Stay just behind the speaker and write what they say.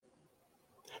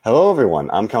Hello, everyone.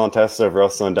 I'm Colin Testa of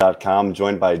Wrestling.com,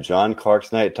 joined by John Clark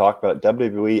tonight to talk about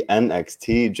WWE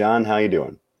NXT. John, how you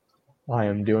doing? I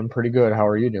am doing pretty good. How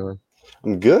are you doing?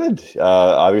 I'm good.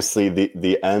 Obviously,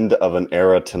 the end of an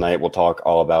era tonight. We'll talk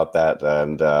all about that.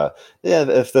 And yeah,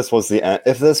 if this was the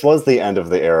end of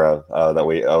the era of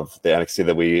the NXT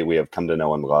that we have come to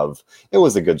know and love, it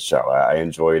was a good show. I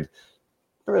enjoyed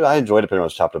it pretty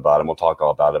much top to bottom. We'll talk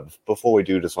all about it. Before we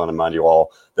do, just want to remind you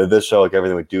all that this show, like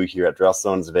everything we do here at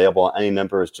WrestleZone, is available on any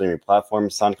number of streaming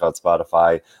platforms: SoundCloud,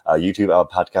 Spotify, YouTube, Apple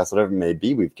Podcasts, whatever it may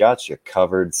be. We've got you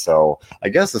covered. So I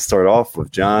guess to start off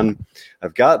with, John,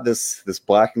 I've got this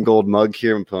black and gold mug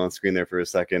here. I'm putting on the screen there for a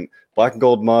second. Black and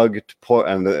gold mug to pour,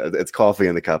 and it's coffee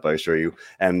in the cup, I assure you.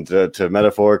 And to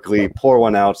metaphorically pour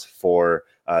one out for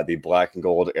the black and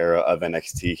gold era of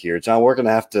NXT here. John, we're going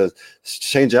to have to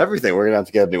change everything. We're going to have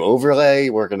to get a new overlay.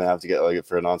 We're going to have to get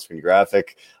for an on-screen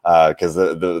graphic because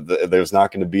there's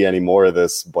not going to be any more of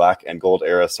this black and gold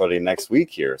era starting next week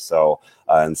here. So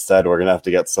instead, we're going to have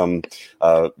to get some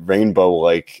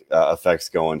rainbow-like effects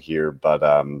going here. But,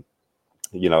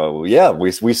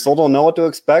 we still don't know what to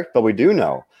expect, but we do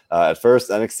know. At first,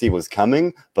 NXT was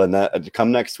coming, but come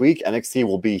next week, NXT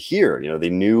will be here. The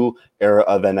new era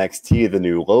of NXT, the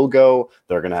new logo.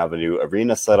 They're going to have a new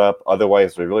arena set up.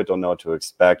 Otherwise, we really don't know what to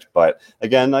expect. But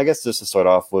again, I guess just to start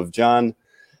off with, John,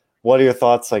 what are your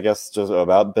thoughts, I guess, just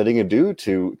about bidding adieu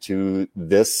to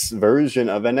this version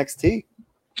of NXT?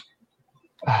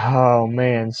 Oh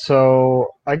man,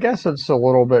 so I guess it's a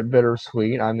little bit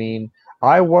bittersweet. I mean,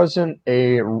 I wasn't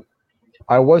a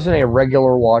I wasn't a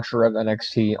regular watcher of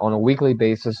NXT on a weekly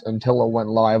basis until it went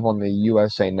live on the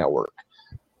USA Network.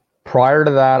 Prior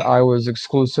to that, I was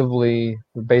exclusively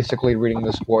basically reading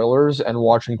the spoilers and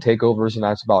watching takeovers, and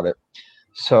that's about it.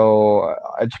 So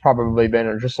it's probably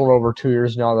been just a little over 2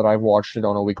 years now that I've watched it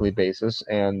on a weekly basis,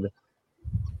 and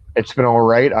it's been all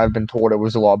right. I've been told it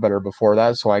was a lot better before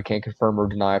that, so I can't confirm or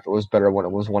deny if it was better when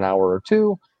it was 1 hour or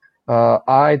two.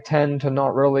 I tend to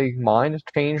not really mind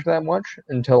change that much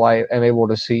until I am able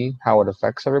to see how it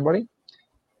affects everybody.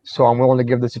 So I'm willing to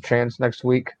give this a chance next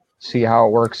week, see how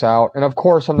it works out. And of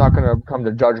course, I'm not going to come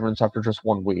to judgments after just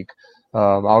 1 week.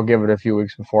 I'll give it a few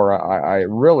weeks before I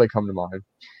really come to mind.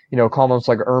 Comments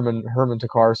like Herman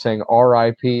Takar saying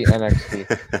 "R.I.P.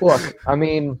 NXT." Look, I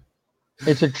mean,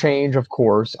 it's a change, of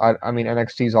course. I mean,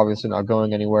 NXT is obviously not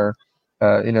going anywhere.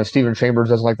 Steven Chambers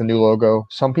doesn't like the new logo.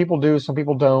 Some people do, some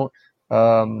people don't.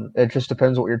 It just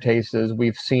depends what your taste is.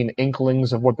 We've seen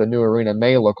inklings of what the new arena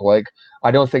may look like.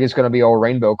 I don't think it's going to be all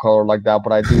rainbow color like that,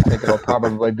 but I do think it'll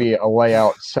probably be a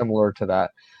layout similar to that.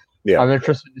 Yeah. I'm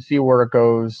interested to see where it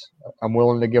goes. I'm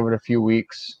willing to give it a few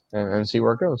weeks and see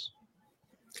where it goes.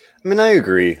 I mean, I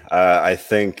agree. I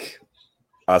think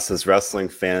us as wrestling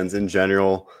fans in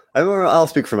general, I'll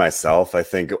speak for myself. I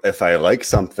think if I like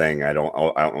something, I don't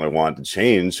really want it to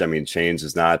change. I mean, change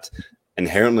is not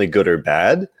inherently good or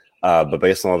bad. But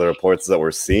based on all the reports that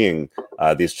we're seeing,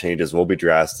 these changes will be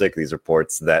drastic. These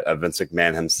reports that Vince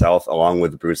McMahon himself, along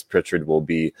with Bruce Pritchard, will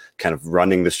be kind of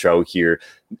running the show here.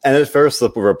 And at first, the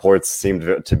reports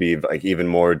seemed to be like even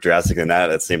more drastic than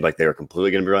that. It seemed like they were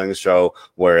completely going to be running the show,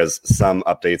 whereas some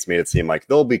updates made it seem like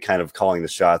they'll be kind of calling the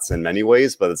shots in many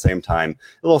ways, but at the same time,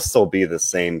 it'll still be the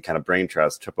same kind of brain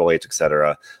trust, Triple H,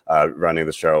 etc., running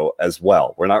the show as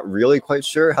well. We're not really quite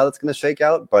sure how that's going to shake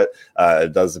out, but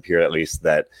it does appear at least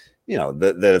that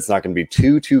that it's not going to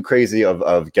be too crazy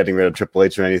of getting rid of Triple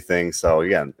H or anything. So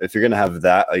again, if you're going to have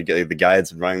that, the guy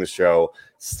that's running the show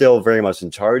still very much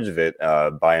in charge of it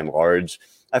by and large,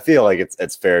 I feel like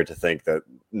it's fair to think that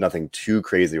nothing too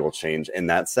crazy will change in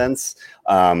that sense.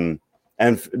 And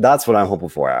that's what I'm hoping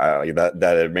for,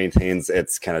 that it maintains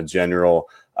its kind of general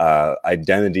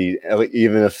identity,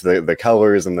 even if the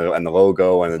colors and the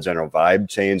logo and the general vibe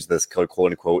change, this quote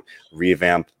unquote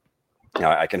revamp.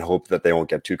 I can hope that they won't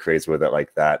get too crazy with it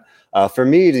like that. For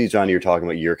me, John, you're talking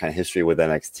about your kind of history with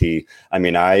NXT. I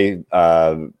mean, I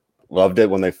loved it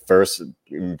when they first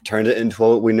turned it into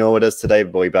what we know it is today,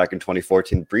 way back in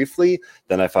 2014 briefly.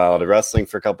 Then I followed wrestling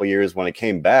for a couple of years. When it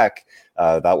came back,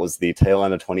 that was the tail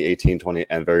end of 2018,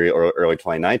 and very early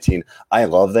 2019. I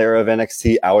love the era of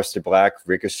NXT. Aleister Black,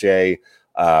 Ricochet,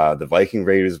 the Viking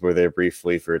Raiders were there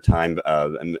briefly for a time,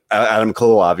 and Adam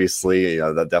Cole, obviously,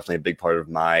 that's definitely a big part of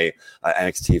my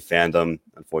NXT fandom.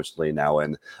 Unfortunately, now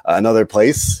in another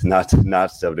place, not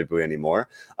WWE anymore.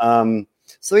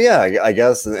 So yeah, I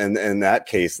guess in that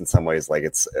case, in some ways, like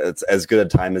it's as good a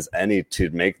time as any to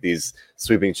make these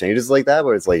sweeping changes like that,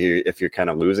 where it's like if you're kind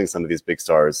of losing some of these big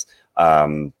stars,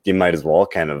 you might as well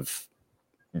kind of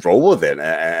roll with it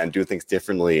and do things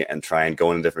differently and try and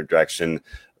go in a different direction.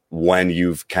 when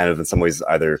you've kind of in some ways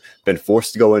either been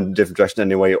forced to go in a different direction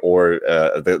anyway, or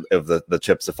the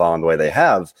chips have fallen the way they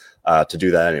have, to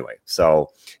do that anyway. So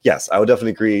yes, I would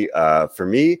definitely agree. For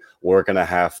me, we're going to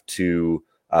have to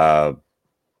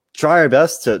try our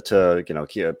best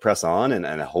to press on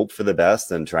and hope for the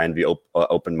best and try and be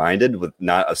open-minded with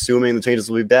not assuming the changes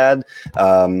will be bad.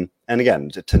 And again,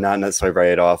 to not necessarily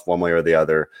write it off one way or the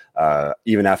other,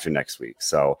 even after next week.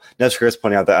 So, Nesh Chris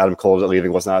pointing out that Adam Cole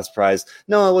leaving was not a surprise.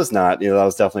 No, it was not. That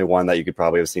was definitely one that you could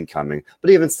probably have seen coming. But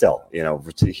even still,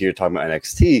 here talking about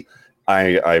NXT,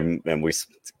 and we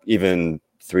even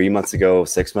 3 months ago,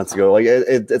 6 months ago, like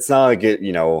it's not like it,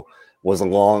 was a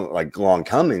long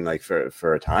coming, like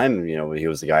for a time. He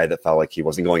was the guy that felt like he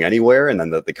wasn't going anywhere, and then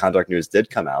the contract news did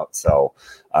come out. So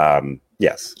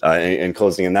yes, in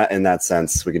closing, in that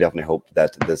sense, we can definitely hope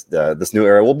that this new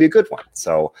era will be a good one.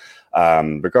 So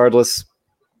regardless,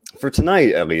 for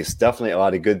tonight at least, definitely a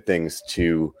lot of good things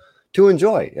to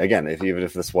enjoy. Again, even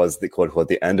if this was the quote unquote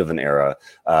the end of an era,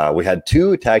 we had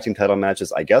 2 tag team title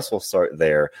matches. I guess we'll start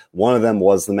there. One of them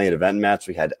was the main event match.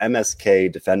 We had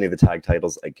MSK defending the tag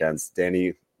titles against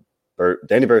Danny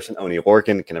Burch and Oney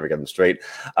Lorcan. Can never get them straight.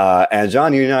 And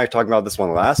John, you and I talked about this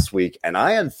one last week, and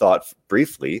I had thought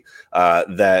briefly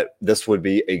that this would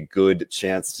be a good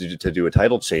chance to do a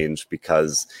title change,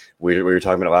 because we were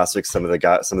talking about last week. Some of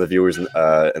the viewers in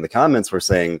the comments were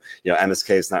saying,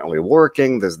 MSK is not really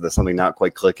working. There's something not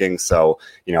quite clicking. So,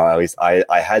 at least I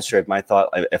had shared my thought.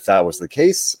 If that was the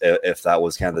case, if that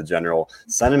was kind of the general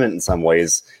sentiment in some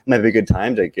ways, it might be a good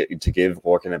time to give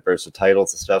Lorcan and Burch the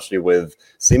titles, especially with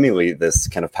seemingly this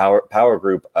kind of power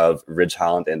group of Ridge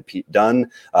Holland and Pete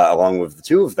Dunne, along with the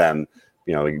two of them.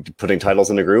 Putting titles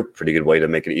in a group, pretty good way to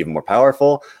make it even more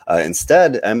powerful.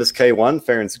 Instead, MSK won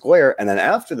fair and square, and then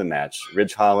after the match,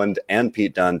 Ridge Holland and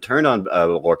Pete Dunne turned on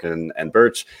Lorcan and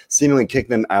Burch, seemingly kicked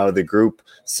them out of the group.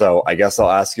 So I guess I'll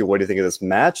ask you, what do you think of this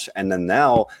match? And then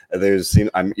now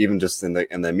I'm even just in the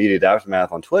immediate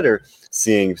aftermath on Twitter,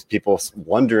 seeing people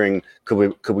wondering,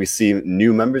 could we see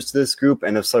new members to this group,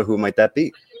 and if so, who might that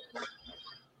be?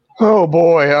 Oh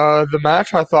boy, the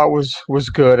match I thought was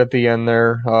good at the end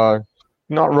there.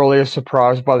 Not really a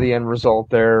surprise by the end result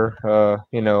there.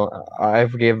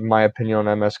 I've given my opinion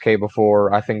on MSK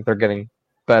before. I think they're getting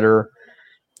better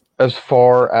as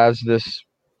far as this,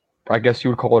 I guess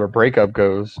you would call it a breakup,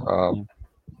 goes.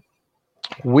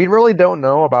 We really don't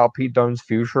know about Pete Dunne's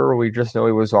future. We just know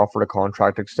he was offered a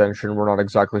contract extension. We're not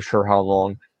exactly sure how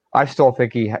long. I still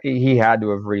think he had to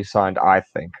have re-signed. I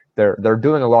think they're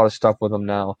doing a lot of stuff with him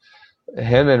now.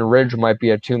 Him and Ridge might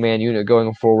be a 2-man unit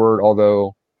going forward,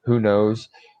 although who knows?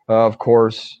 Of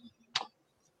course,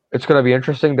 it's going to be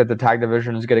interesting that the tag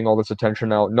division is getting all this attention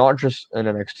now, not just in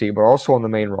NXT, but also on the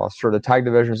main roster. The tag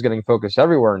division is getting focused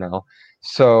everywhere now.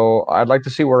 So I'd like to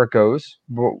see where it goes.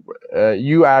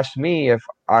 You asked me if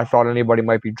I thought anybody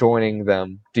might be joining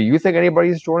them. Do you think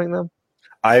anybody's joining them?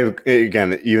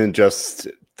 Even just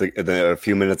a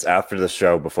few minutes after the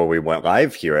show, before we went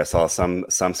live here, I saw some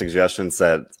suggestions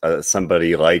that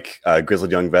somebody like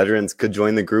Grizzled Young Veterans could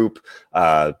join the group,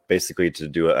 basically to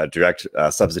do a direct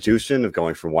substitution of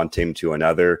going from one team to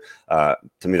another.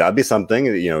 To me, that'd be something,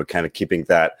 kind of keeping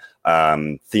that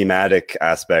thematic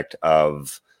aspect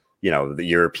of the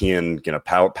European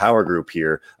power group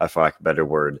here, for lack of a better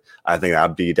word. I think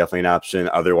that'd be definitely an option.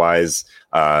 Otherwise,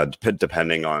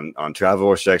 depending on travel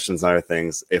restrictions and other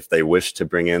things, if they wish to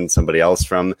bring in somebody else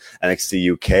from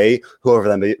NXT UK, whoever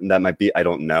that might be, I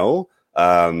don't know.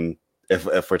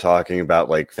 If we're talking about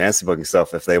like fantasy booking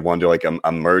stuff, if they want to do like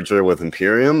a merger with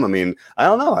Imperium, I mean, I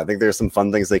don't know. I think there's some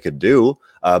fun things they could do.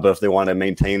 But if they want to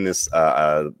maintain this,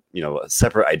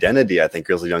 separate identity, I think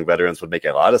Grizzly Young Veterans would make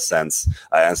a lot of sense.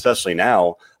 And especially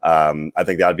now, I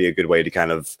think that'd be a good way to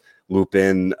kind of loop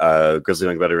in Grizzly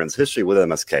Young Veterans history with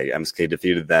MSK. MSK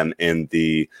defeated them in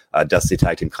the Dusty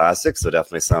Tag Team Classic, so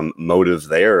definitely some motive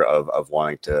there of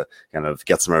wanting to kind of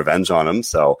get some revenge on them.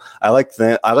 So I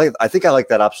think I like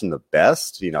that option the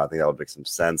best. I think that would make some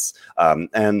sense.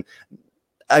 And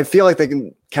I feel like they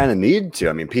can kind of need to.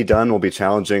 I mean, Pete Dunne will be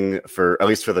challenging for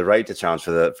the right to challenge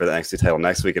for the NXT title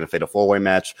next week in a Fatal 4-Way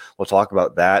match. We'll talk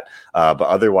about that. But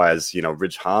otherwise,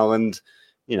 Ridge Holland,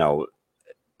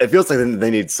 it feels like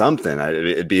they need something.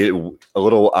 It'd be a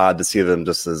little odd to see them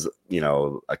just as a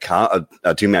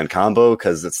 2-man combo,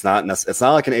 because it's not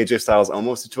like an AJ Styles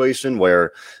almost situation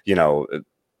where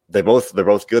they're both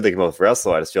good. They can both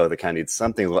wrestle. I just feel like they kind of need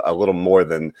something a little more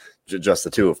than just the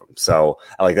two of them. So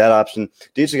I like that option.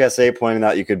 DHSA pointing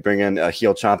out you could bring in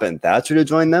heel Ciampa and Thatcher to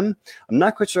join them. I'm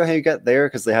not quite sure how you get there,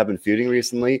 because they have been feuding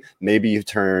recently. Maybe you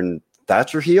turn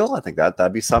Thatcher heel. I think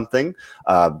that'd be something.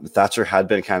 Thatcher had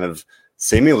been kind of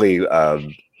seemingly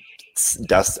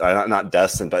not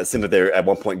destined, but it seemed that they're at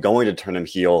one point going to turn him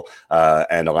heel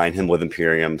and align him with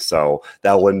Imperium. So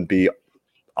that wouldn't be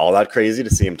all that crazy to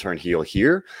see him turn heel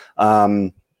here.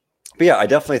 But yeah, I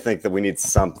definitely think that we need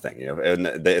something. And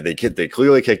they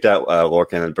clearly kicked out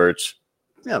Lorcan and Birch.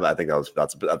 Yeah, I think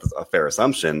that's a fair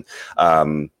assumption.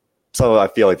 So I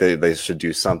feel like they should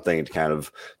do something to kind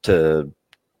of to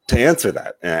answer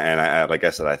that. And I, like I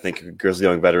said, I think Grizzly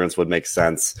Young Veterans would make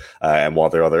sense. And while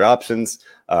there are other options,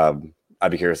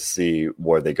 I'd be curious to see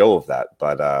where they go with that.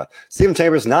 But Stephen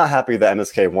Chambers not happy that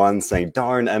MSK won, saying,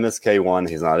 darn, MSK won.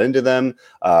 He's not into them.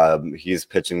 He's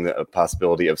pitching the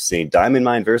possibility of seeing Diamond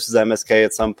Mine versus MSK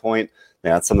at some point.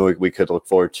 Yeah, that's something we could look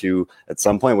forward to at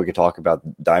some point. We could talk about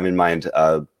Diamond Mine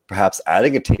perhaps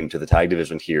adding a team to the tag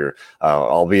division here,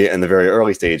 albeit in the very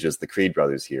early stages, the Creed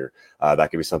brothers here.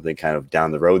 That could be something kind of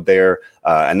down the road there.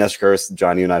 And Neshkurst,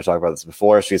 John, you and I talked about this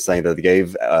before. She's saying that they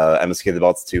gave MSK the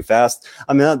belts too fast.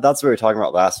 I mean, that's what we were talking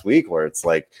about last week, where it's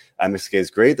like MSK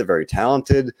is great. They're very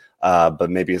talented. But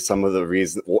maybe some of the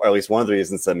reasons, or at least one of the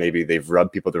reasons that maybe they've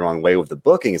rubbed people the wrong way with the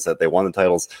booking is that they won the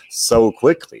titles so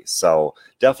quickly. So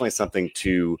definitely something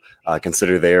to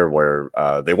consider there, where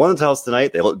they won the titles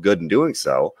tonight. They look good in doing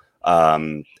so.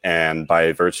 And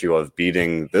by virtue of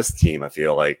beating this team, I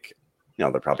feel like,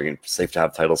 they're probably safe to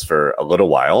have titles for a little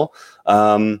while.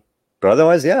 But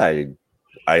otherwise, yeah,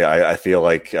 I feel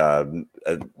like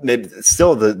maybe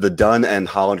still the Dunn and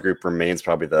Holland group remains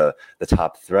probably the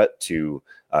top threat to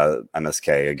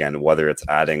MSK, again, whether it's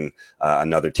adding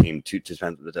another team to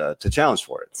challenge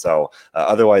for it. So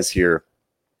otherwise here,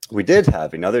 we did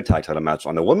have another tag title match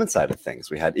on the women's side of things.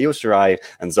 We had Io Shirai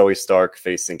and Zoe Stark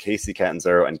facing Casey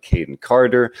Catanzaro and Kaden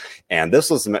Carter. And this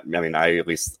was, I at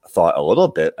least thought a little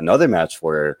bit, another match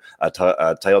where a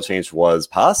title change was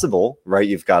possible, right?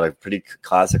 You've got a pretty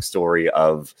classic story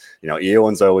of, Io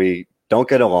and Zoe don't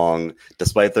get along,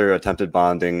 despite their attempted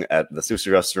bonding at the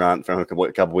sushi restaurant from a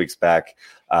couple weeks back.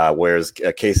 Whereas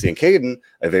Casey and Caden,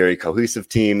 a very cohesive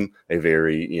team, a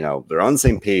very, they're on the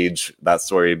same page. That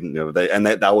story,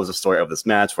 that was a story of this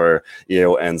match where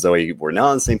Io and Zoe were not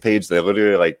on the same page. They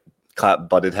literally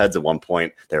butted heads at one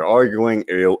point. They were arguing.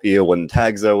 Io wouldn't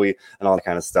tag Zoe and all that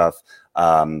kind of stuff.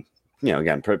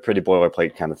 Again, pretty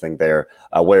boilerplate kind of thing there.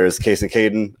 Whereas Casey and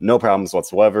Caden, no problems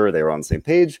whatsoever. They were on the same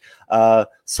page.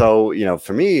 So,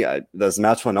 for me, as the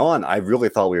match went on, I really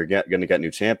thought we were going to get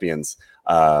new champions.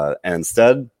 And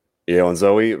instead, Io and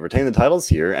Zoe retain the titles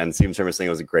here, and Stephen Chambers saying it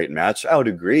was a great match. I would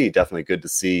agree. Definitely good to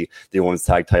see the women's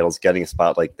tag titles getting a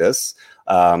spot like this.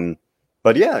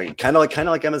 But yeah, kind of like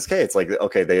MSK. It's like,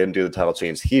 okay, they didn't do the title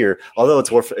change here. Although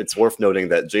it's worth noting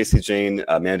that JC Jane,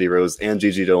 Mandy Rose, and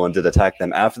Gigi Dolan did attack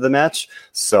them after the match.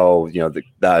 So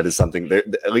that is something.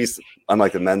 At least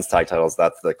unlike the men's tag titles,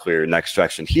 that's the clear next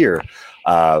direction here.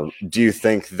 Do you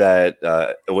think that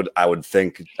I would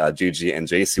think Gigi and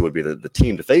JC would be the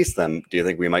team to face them? Do you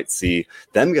think we might see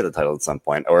them get the title at some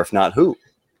point, or if not, who?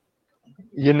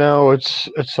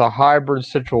 It's a hybrid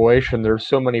situation. There's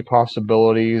so many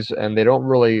possibilities, and they don't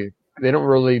really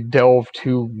delve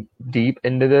too deep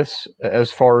into this as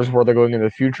far as where they're going in the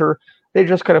future. They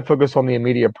just kind of focus on the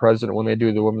immediate present when they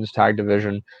do the women's tag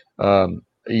division.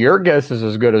 Your guess is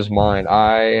as good as mine.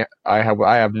 I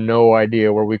have no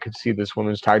idea where we could see this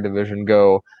women's tag division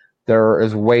go. There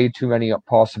is way too many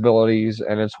possibilities,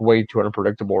 and it's way too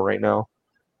unpredictable right now.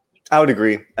 I would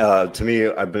agree. To me,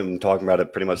 I've been talking about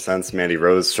it pretty much since Mandy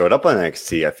Rose showed up on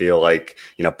NXT. I feel like,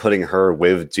 putting her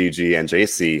with Gigi and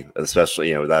JC,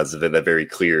 especially, that's a very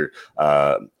clear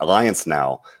alliance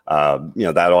now.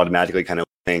 That automatically kind of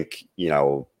think,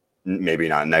 maybe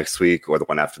not next week or the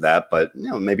one after that, but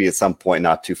maybe at some point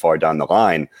not too far down the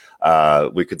line,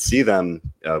 we could see them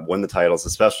win the titles,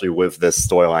 especially with this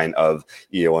storyline of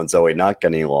Io and Zoe not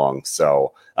getting along.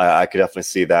 So I could definitely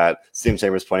see that. Stephen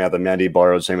Chambers pointing out that Mandy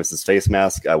borrowed Sheamus's face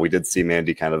mask. We did see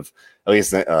Mandy kind of, at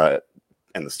least in the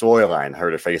storyline,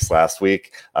 hurt her face last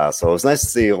week. So it was nice to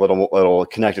see a little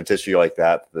connective tissue like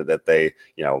that they,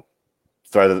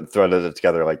 threaded it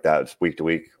together like that week to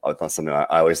week. That's something I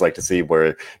always like to see,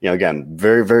 where, again,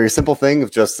 very, very simple thing of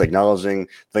just acknowledging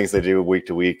things they do week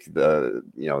to week. That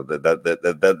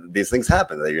these things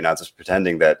happen, that you're not just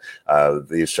pretending that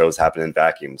these shows happen in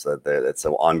vacuums, that it's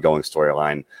an ongoing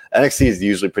storyline. NXT is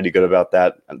usually pretty good about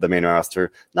that. The main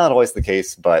roster, not always the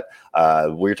case, but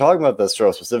we're talking about this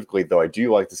show specifically, though I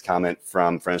do like this comment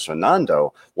from Francisco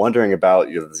Nando, wondering about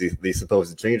these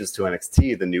supposed changes to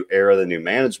NXT, the new era, the new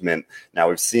management. Now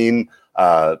we've seen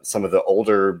some of the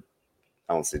older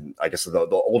I don't see. I guess the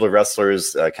older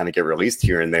wrestlers kind of get released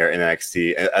here and there in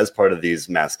NXT as part of these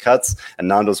mass cuts. And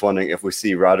Nando's wondering if we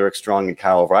see Roderick Strong and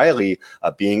Kyle O'Reilly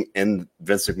being in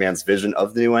Vince McMahon's vision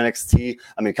of the new NXT.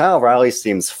 I mean, Kyle O'Reilly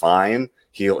seems fine.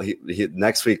 He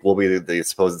next week will be the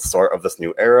supposed start of this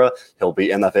new era. He'll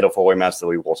be in that Fatal 4-Way match that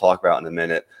we will talk about in a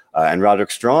minute. And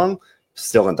Roderick Strong,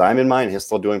 still in Diamond Mine, he's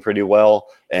still doing pretty well.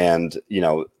 And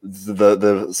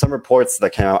the some reports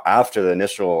that came out after the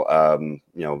initial,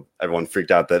 everyone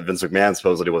freaked out that Vince McMahon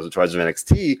supposedly was in charge of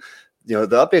NXT. The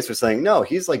updates were saying no,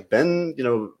 he's like been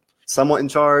somewhat in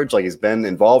charge, like he's been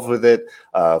involved with it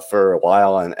for a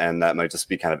while, and that might just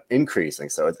be kind of increasing.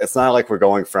 So it's not like we're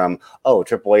going from,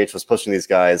 Triple H was pushing these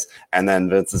guys and then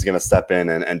Vince is going to step in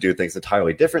and do things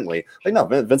entirely differently. Like, no,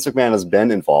 Vince McMahon has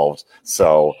been involved.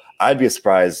 So I'd be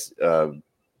surprised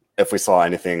if we saw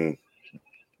anything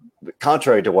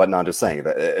contrary to what Nando's saying,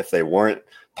 that if they weren't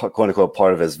quote unquote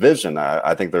part of his vision,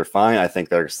 I think they're fine. I think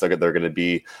they're going to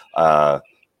be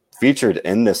featured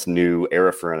in this new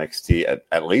era for NXT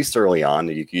at least early on.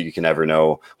 You can never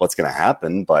know what's going to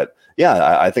happen, but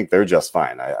yeah, I think they're just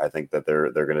fine. I think that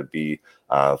they're going to be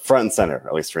front and center,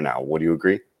 at least for now. Would you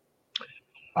agree?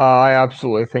 I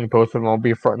absolutely think both of them will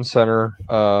be front and center.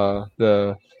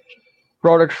 The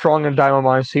Roderick Strong and Diamond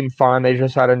Mine seem fine. They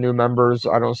just added new members.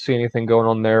 I don't see anything going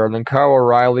on there. And then Kyle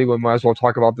O'Reilly, we might as well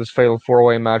talk about this Fatal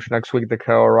 4-Way match next week that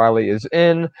Kyle O'Reilly is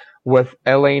in with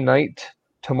LA Knight,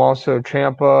 Tommaso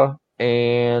Ciampa,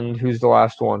 and who's the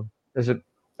last one? Is it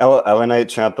LA Knight,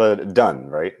 Ciampa, Dunne,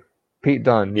 right? Pete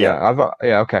Dunne. Yeah.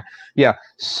 Okay. Yeah.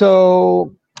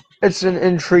 So it's an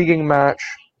intriguing match.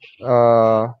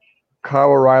 Kyle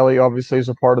O'Reilly obviously is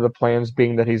a part of the plans,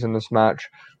 being that he's in this match.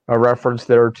 A reference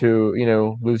there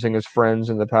to losing his friends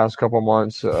in the past couple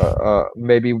months.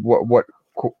 Maybe what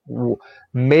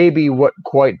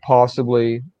quite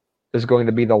possibly is going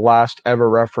to be the last ever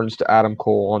reference to Adam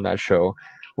Cole on that show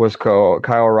was Kyle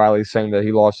O'Reilly saying that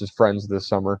he lost his friends this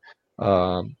summer.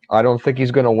 I don't think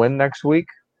he's going to win next week.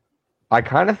 I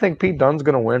kind of think Pete Dunne's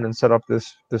going to win and set up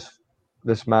this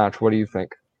match. What do you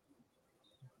think?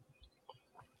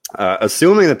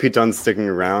 Assuming that Pete Dunne's sticking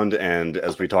around, and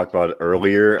as we talked about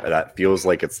earlier, that feels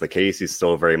like it's the case. He's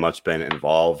still very much been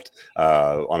involved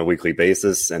on a weekly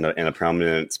basis in a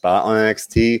prominent spot on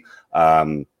NXT.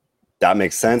 That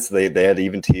makes sense. They had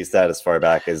even teased that as far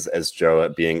back as Joe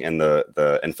being in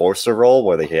the enforcer role,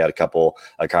 where he had a couple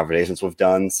confrontations with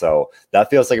Dunne. So that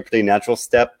feels like a pretty natural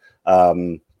step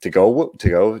to go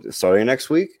starting next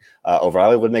week.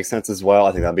 O'Reilly would make sense as well.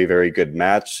 I think that'd be a very good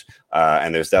match.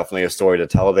 And there's definitely a story to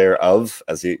tell there of,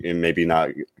 as he maybe not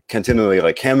continually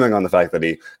like hammering on the fact that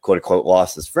he quote unquote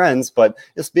lost his friends, but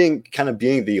just being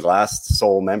the last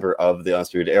sole member of the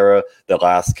Undisputed Era, the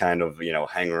last kind of,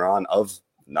 hanger on of,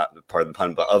 not part of the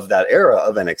pun, but of that era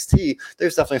of NXT.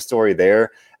 There's definitely a story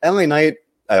there. LA Knight,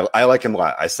 I like him a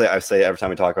lot. I say every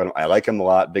time we talk about him, I like him a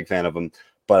lot, big fan of him.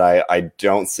 But I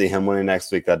don't see him winning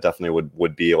next week. That definitely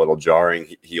would be a little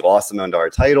jarring. He lost the $1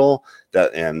 million title,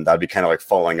 and that'd be kind of like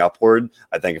falling upward.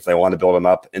 I think if they want to build him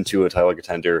up into a title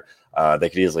contender, they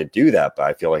could easily do that. But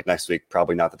I feel like next week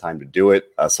probably not the time to do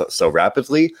it so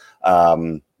rapidly.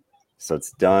 So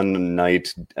it's Dunne,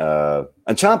 Knight, and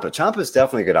Ciampa. Ciampa is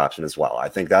definitely a good option as well. I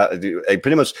think that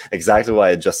pretty much exactly what I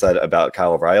had just said about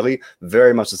Kyle O'Reilly.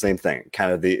 Very much the same thing.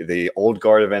 Kind of the old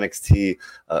guard of NXT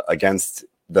against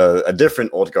a different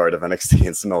old guard of NXT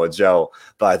and Samoa Joe.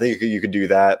 But I think you could do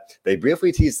that. They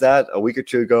briefly teased that a week or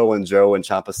two ago when Joe and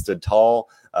Ciampa stood tall.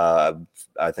 I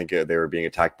think they were being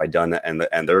attacked by Dunne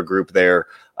and their group there.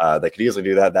 They could easily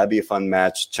do that. That'd be a fun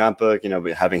match.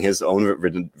 Ciampa, having his own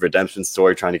redemption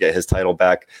story, trying to get his title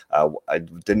back.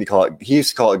 He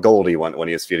used to call it Goldie when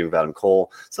he was feuding with Adam Cole.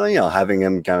 So, having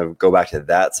him kind of go back to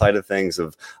that side of things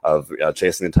of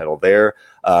chasing the title there.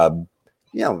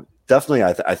 Definitely,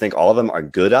 I think all of them are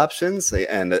good options.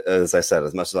 And as I said,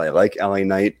 as much as I like LA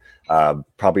Knight,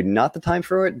 probably not the time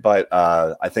for it. But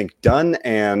I think Dunne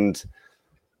and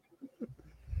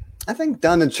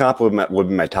Ciampa would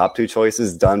be my top two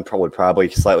choices. Dunne would probably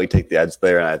slightly take the edge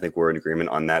there, and I think we're in agreement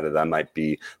on that might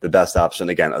be the best option.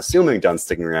 Again, assuming Dunne's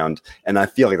sticking around, and I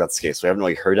feel like that's the case. We haven't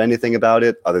really heard anything about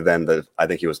it other than I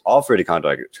think he was offered a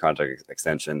contract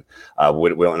extension. We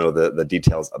don't know the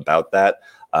details about that.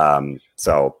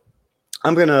 So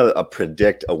I'm going to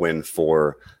predict a win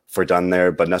for Dunne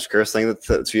there, but Neshkar is saying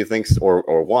that she thinks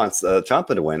or wants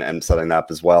Ciampa to win and setting that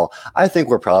up as well. I think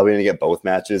we're probably going to get both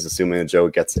matches, assuming that Joe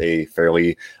gets a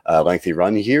fairly lengthy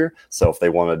run here. So if they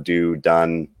want to do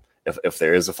Dunne, if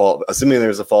there is a fall, assuming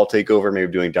there's a fall takeover,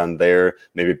 maybe doing Dunne there,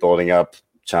 maybe building up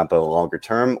Ciampa longer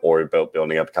term, or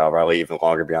building up Kyle O'Reilly even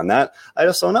longer beyond that. I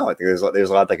just don't know. I think there's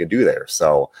a lot they could do there.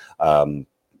 So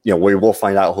we will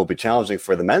find out who'll be challenging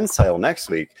for the men's title next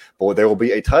week, but there will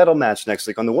be a title match next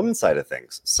week on the women's side of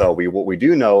things. So we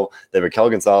do know that Raquel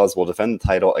Gonzalez will defend the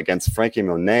title against Frankie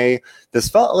Monet. This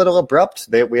felt a little abrupt.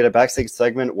 We had a backstage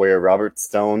segment where Robert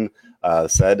Stone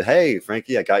said, "Hey,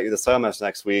 Frankie, I got you the title match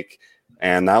next week."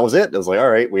 And that was it. It was like,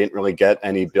 all right, we didn't really get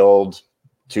any build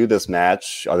to this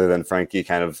match other than Frankie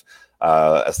kind of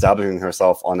establishing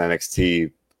herself on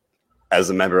NXT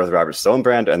as a member of the Robert Stone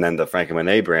brand and then the Frankie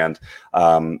Monet brand.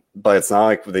 But it's not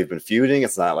like they've been feuding.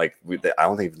 It's not like I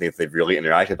don't think they've really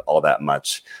interacted all that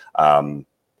much.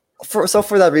 For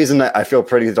that reason, I feel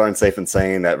pretty darn safe in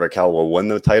saying that Raquel will win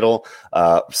the title.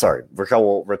 Raquel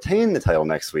will retain the title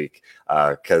next week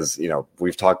because,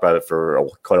 we've talked about it for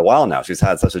quite a while now. She's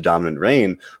had such a dominant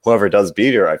reign. Whoever does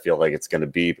beat her, I feel like it's going to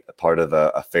be part of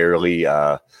a fairly,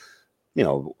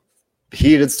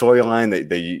 heated storyline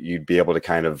that you'd be able to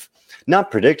kind of not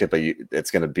predict it, but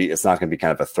it's not going to be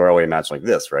kind of a throwaway match like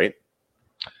this, right?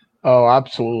 Oh,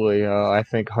 absolutely. I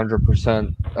think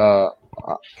 100%.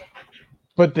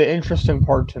 But the interesting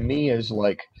part to me is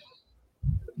like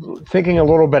thinking a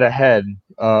little bit ahead.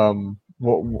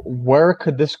 Where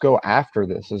could this go after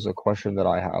this is a question that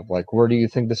I have. Like, where do you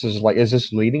think this is? Like, is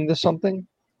this leading to something?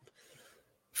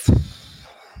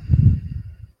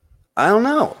 I don't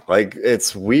know. Like,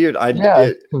 it's weird.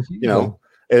 That's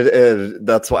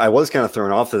why I was kind of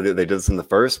thrown off that they did this in the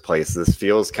first place. This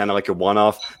feels kind of like a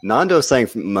one-off. Nando saying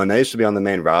Monet should be on the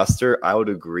main roster. I would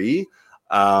agree.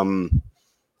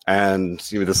 And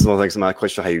this is one of the things I'm not quite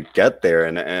sure how you get there.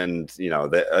 And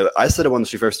I said it when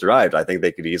she first arrived. I think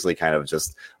they could easily kind of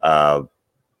just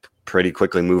pretty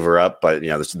quickly move her up. But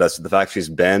that's the fact she's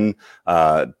been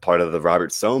part of the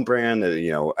Robert Stone brand.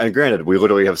 And granted, we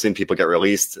literally have seen people get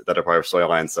released that are part of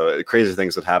storylines. So crazy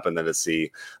things would happen than to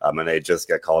see Monet just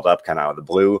get called up kind of out of the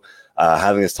blue.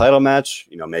 Having this title match,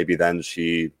 maybe then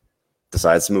she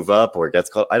decides to move up or gets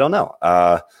called. I don't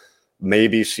know.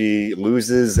 Maybe she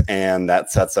loses and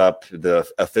that sets up the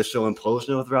official implosion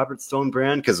of the Robert Stone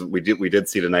brand, because we did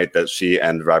see tonight that she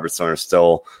and Robert Stone are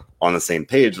still on the same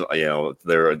page.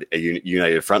 They're a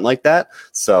united front like that.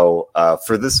 So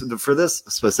for this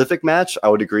specific match, I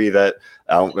would agree that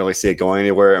I don't really see it going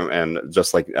anywhere. And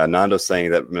just like Nando saying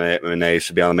that Monet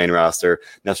should be on the main roster,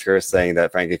 Neshker is saying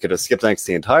that Frankie could have skipped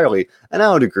NXT entirely, and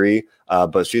I would agree.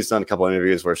 But she's done a couple of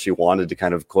interviews where she wanted to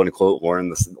kind of quote unquote learn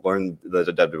the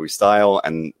WWE style,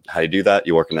 and how you do that,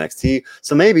 you work in NXT.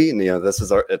 So maybe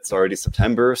it's already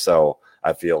September, so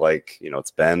I feel like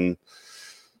it's been,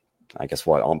 I guess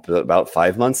about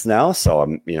 5 months now, so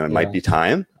it might be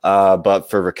time. But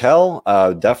for Raquel,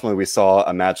 definitely we saw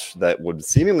a match that would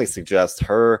seemingly suggest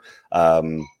her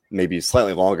maybe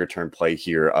slightly longer term play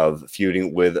here of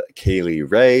feuding with Kaylee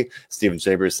Ray. Steven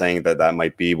Chambers saying that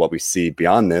might be what we see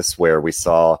beyond this, where we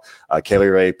saw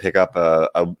Kaylee Ray pick up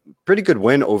a pretty good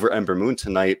win over Ember Moon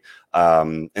tonight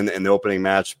in the opening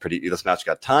match. This match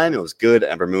got time. It was good.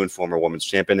 Ember Moon, former women's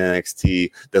champion in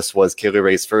NXT. This was Kaylee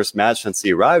Ray's first match since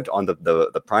he arrived on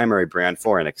the primary brand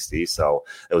for NXT. So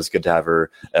it was good to have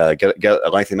her get a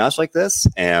lengthy match like this.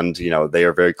 And, they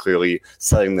are very clearly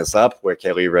setting this up where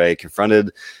Kaylee Ray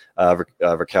confronted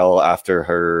Raquel after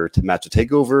her match at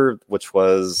TakeOver, which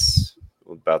was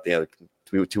about the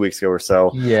 2 weeks ago or so.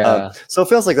 Yeah. So it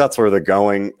feels like that's where they're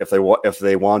going. If they want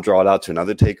to draw it out to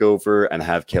another TakeOver and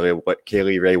have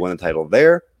Kaylee Ray win the title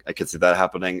there, I could see that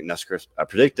happening. Neshker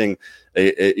predicting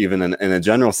even in a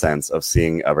general sense of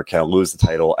seeing Raquel lose the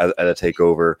title at a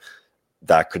TakeOver.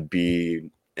 That could be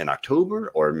in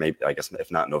October, or maybe, I guess, if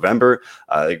not November.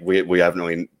 We haven't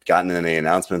really gotten any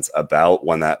announcements about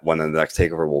when the next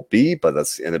TakeOver will be, but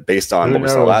that's based on what we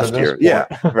saw last year. Yeah,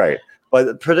 right.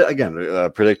 But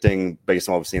predicting based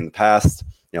on what we've seen in the past,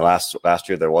 last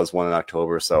year there was one in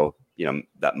October, so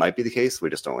that might be the case. We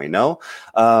just don't really know.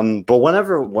 But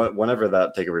whenever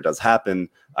that takeover does happen,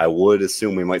 I would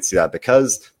assume we might see that,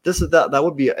 because that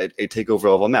would be a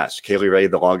takeover level match. Kaylee Ray,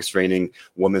 the longest reigning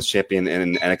women's champion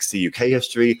in NXT UK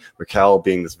history, Raquel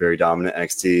being this very dominant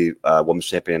NXT women's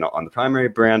champion on the primary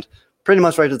brand, pretty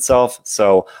much writes itself.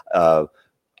 So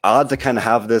odd to kind of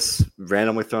have this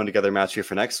randomly thrown together match here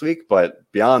for next week,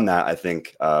 but beyond that, I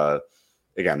think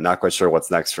again, not quite sure what's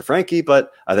next for Frankie,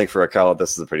 but I think for Raquel,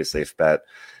 this is a pretty safe bet.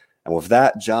 And with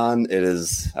that, John, it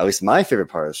is at least my favorite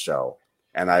part of the show.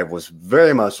 And I was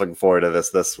very much looking forward to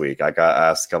this week. I got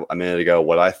asked a minute ago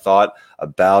what I thought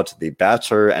about the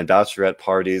Bachelor and Bachelorette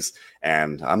parties,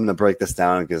 and I'm going to break this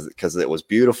down because it was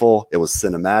beautiful. It was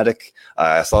cinematic.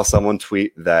 I saw someone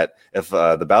tweet that if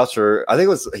the Bachelor, I think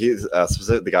it was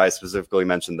the guy specifically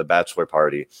mentioned the Bachelor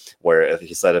party, where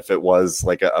he said if it was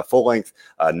like a full-length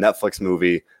Netflix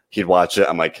movie, he'd watch it.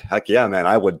 I'm like, heck yeah, man,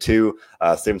 I would too.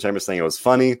 Stephen Chambers saying it was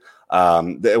funny.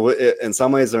 In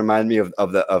some ways, it reminded me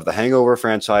of the Hangover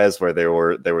franchise, where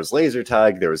there was laser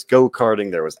tag, there was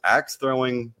go-karting, there was axe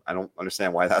throwing. I don't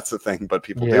understand why that's a thing, but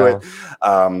people do it.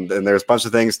 And there's a bunch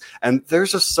of things, and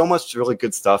there's just so much really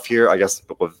good stuff here. I guess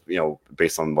with,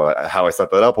 based on how I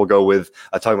set that up, we'll go with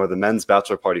talking about the men's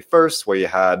bachelor party first, where you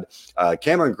had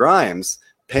Cameron Grimes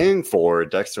paying for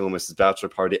Dexter Lumis's bachelor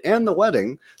party and the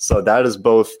wedding. So that is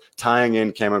both tying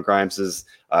in Cameron Grimes's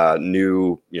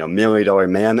new, $1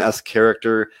 million man-esque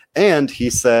character. And he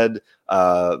said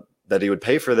that he would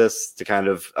pay for this to kind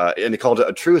of, and he called it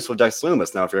a truce with Dexter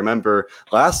Lumis. Now, if you remember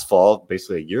last fall,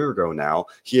 basically a year ago now,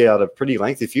 he had a pretty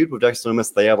lengthy feud with Dexter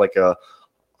Lumis. They had like a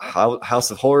House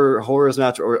of Horrors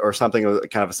match or something,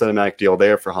 kind of a cinematic deal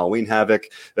there for Halloween Havoc.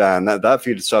 And that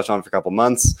feud stretched on for a couple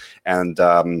months. And,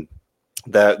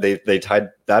 that they tied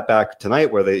that back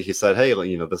tonight, where he said, hey,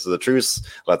 this is a truce,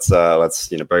 let's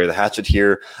bury the hatchet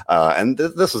here, and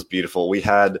this was beautiful. We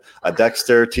had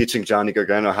Dexter teaching Johnny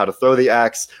Gargano how to throw the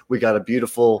axe. We got a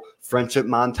beautiful friendship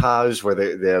montage where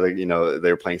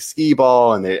they were playing skee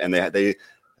ball, and they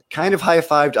kind of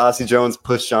high-fived. Aussie Jones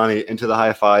pushed Johnny into the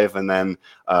high five, and then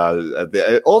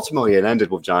ultimately it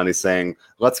ended with Johnny saying,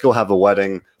 let's go have a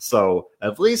wedding. So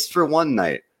at least for one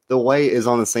night, the way is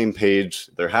on the same page.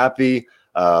 They're happy.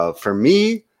 For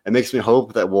me, it makes me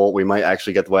hope that we might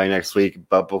actually get the wedding next week.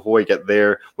 But before we get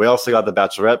there, we also got the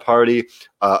bachelorette party.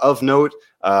 Of note,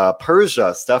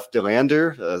 Persia, Steph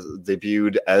DeLander,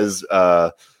 debuted as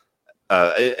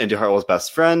Indy Hartwell's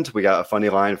best friend. We got a funny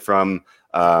line from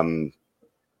Candice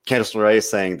LeRae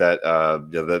saying that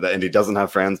that Indy doesn't have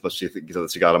friends, but she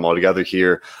got them all together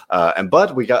here.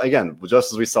 But we got, again,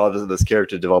 just as we saw this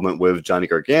character development with Johnny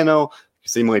Gargano,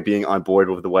 seemingly being on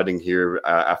board with the wedding here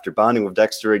after bonding with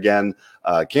Dexter again.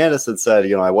 Candice had said,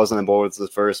 I wasn't on board with this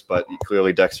at first, but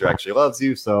clearly Dexter actually loves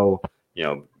you, so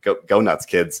go nuts,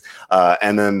 kids.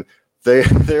 And then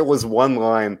there was one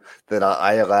line that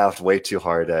I laughed way too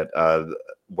hard at,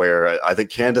 where I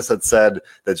think Candice had said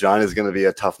that John is going to be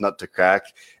a tough nut to crack,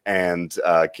 and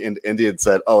Indy had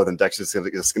said, oh, then Dexter's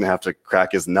just going to have to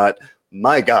crack his nut.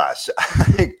 My gosh,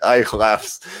 I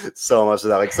laughed so much at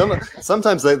that. Like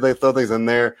sometimes they throw things in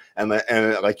there, and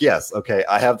like, yes, okay,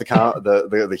 I have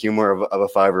the humor of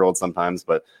a 5-year-old sometimes,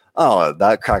 but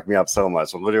that cracked me up so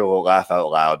much. I literally will laugh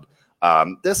out loud.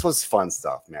 This was fun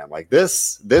stuff, man. Like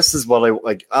this is what I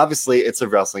like. Obviously, it's a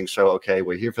wrestling show. Okay,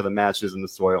 we're here for the matches and the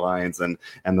storylines and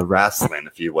the wrestling,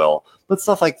 if you will. But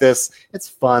stuff like this, it's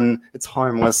fun, it's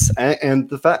harmless, and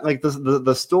the fact, like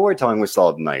the storytelling we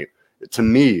saw tonight, to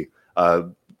me.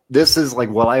 This is like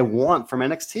what I want from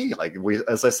NXT. Like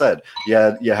as I said,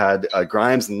 you had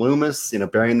Grimes and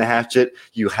Lumis, burying the hatchet.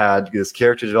 You had this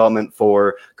character development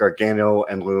for Gargano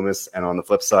and Lumis, and on the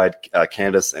flip side,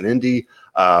 Candice and Indy.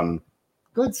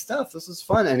 Good stuff. This was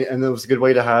fun, and it was a good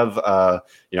way to have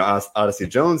Odyssey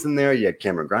Jones in there. You had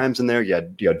Cameron Grimes in there. You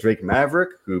had Drake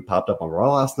Maverick, who popped up on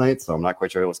Raw last night. So I'm not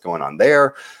quite sure what's going on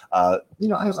there. I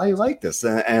like this,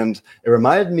 and it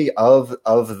reminded me of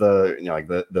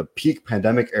the the peak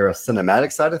pandemic era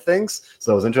cinematic side of things.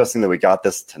 So it was interesting that we got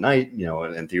this tonight.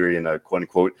 In theory, in a quote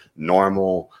unquote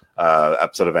normal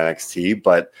episode of NXT,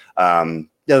 but.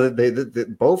 They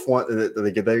both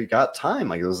they got time.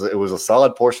 Like it was a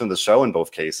solid portion of the show in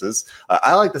both cases.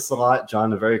 I like this a lot,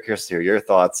 John. I'm very curious to hear your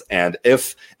thoughts, and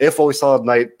if what we saw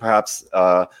tonight perhaps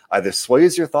either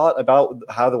sways your thought about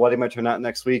how the wedding might turn out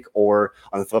next week, or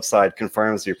on the flip side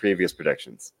confirms your previous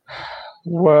predictions.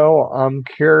 Well, I'm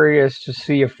curious to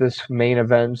see if this main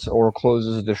events or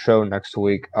closes the show next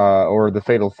week, or the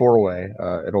Fatal 4-Way.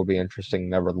 It'll be interesting,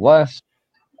 nevertheless.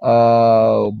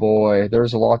 Oh boy,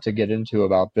 there's a lot to get into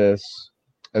about this,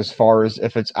 as far as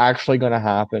if it's actually going to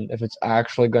happen, if it's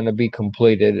actually going to be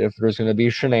completed, if there's going to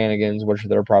be shenanigans, which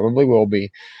there probably will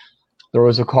be. There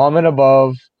was a comment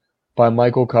above by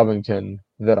Michael Covington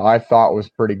that I thought was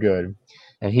pretty good,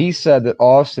 and he said that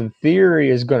Austin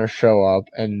Theory is going to show up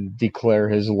and declare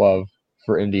his love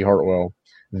for Indy Hartwell.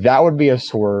 That would be a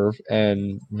swerve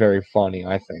and very funny,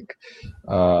 I think.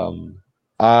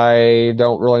 I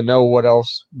don't really know what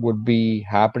else would be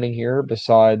happening here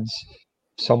besides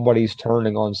somebody's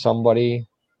turning on somebody,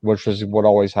 which is what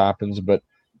always happens. But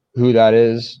who that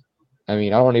is, I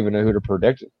mean, I don't even know who to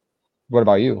predict. What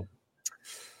about you?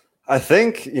 I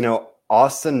think,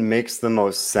 Austin makes the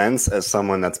most sense as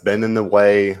someone that's been in the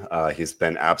way. He's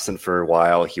been absent for a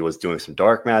while. He was doing some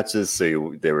dark matches,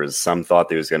 so there was some thought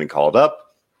that he was getting called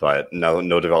up, but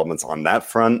no developments on that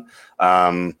front.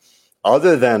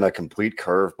 other than a complete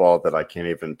curveball that I can't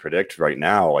even predict right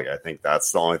now, like I think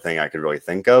that's the only thing I could really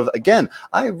think of. Again,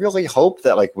 I really hope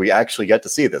that like we actually get to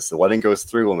see this. The wedding goes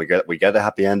through and we get a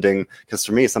happy ending. Because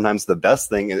for me, sometimes the best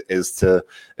thing is to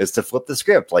flip the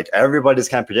script. Like everybody's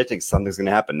kind of predicting something's going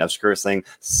to happen. Nevsky is saying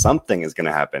something is going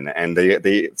to happen, and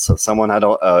someone had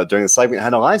during the segment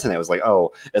had a line tonight. It was like,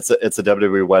 oh, it's a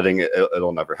WWE wedding.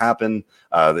 It'll never happen.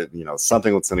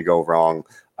 Something was going to go wrong.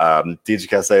 DJ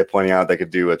Cassidy pointing out they could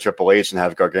do a Triple H and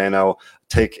have Gargano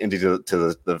take Indy to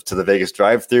the Vegas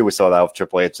drive-through. We saw that with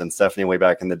Triple H and Stephanie way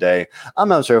back in the day. I'm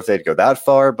not sure if they'd go that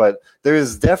far, but there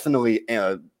is definitely,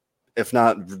 if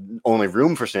not only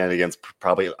room for shenanigans,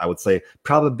 probably I would say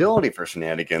probability for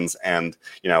shenanigans. And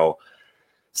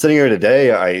sitting here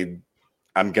today,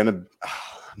 I'm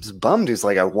just bummed. It's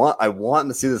like I want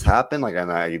to see this happen. Like,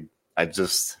 and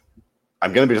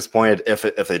I'm going to be disappointed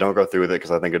if they don't go through with it, because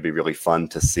I think it'd be really fun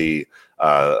to see,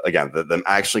 them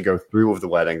actually go through with the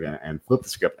wedding and flip the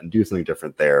script and do something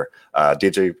different there.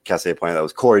 DJ Cassidy pointed that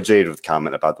was Corey Jade with a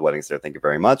comment about the weddings there. Thank you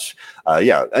very much.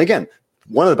 And again,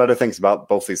 one of the better things about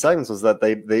both these segments was that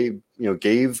they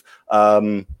gave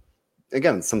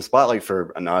again some spotlight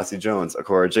for an Odyssey Jones, a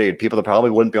Cora Jade, people that probably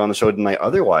wouldn't be on the show tonight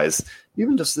otherwise.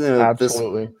 Even just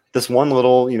absolutely. This one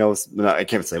little, I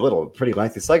can't say little, pretty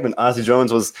lengthy segment. Ozzy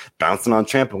Jones was bouncing on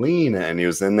trampoline and he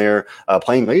was in there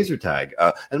playing laser tag.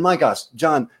 And my gosh,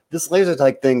 John, this laser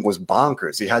tag thing was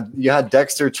bonkers. You had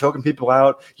Dexter choking people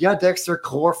out. You had Dexter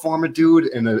chloroform a dude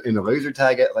in a laser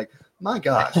tag. My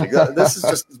gosh, this is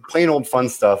just plain old fun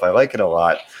stuff. I like it a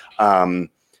lot. And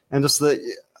just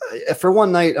for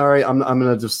one night, all right, I'm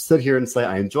gonna just sit here and say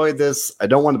I enjoyed this. I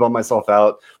don't want to bum myself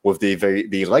out with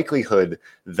the likelihood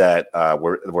that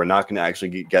we're not going to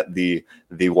actually get the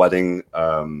wedding,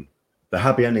 the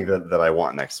happy ending that I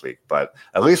want next week. But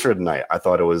at least for tonight, I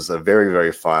thought it was a very,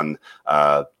 very fun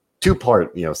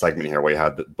two-part segment here where you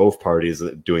had both parties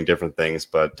doing different things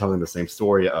but telling the same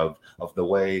story of the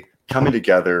way coming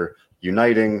together,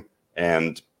 uniting,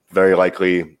 and very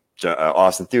likely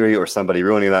Austin Theory or somebody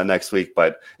ruining that next week.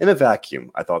 But in a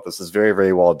vacuum, I thought this was very,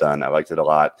 very well done. I liked it a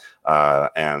lot.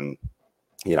 I'm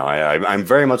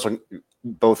very much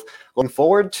both looking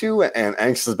forward to and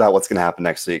anxious about what's going to happen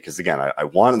next week. Because again, I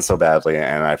want it so badly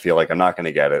and I feel like I'm not going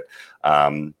to get it.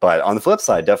 But on the flip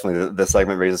side, definitely this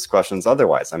segment raises questions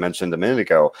otherwise. I mentioned a minute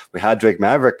ago, we had Drake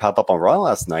Maverick pop up on Raw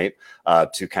last night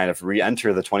to kind of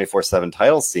re-enter the 24/7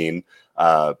 title scene.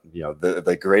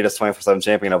 The greatest 24/7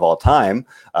 champion of all time,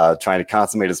 trying to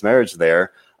consummate his marriage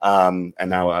there. And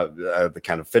now the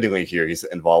kind of fittingly here, he's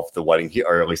involved with the wedding here,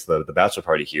 or at least the bachelor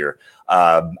party here.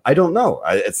 I don't know.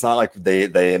 It's not like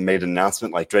they made an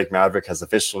announcement like Drake Maverick has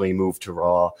officially moved to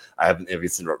Raw. I haven't even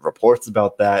seen reports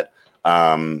about that.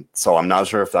 So I'm not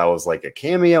sure if that was like a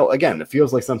cameo. Again, it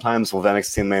feels like sometimes with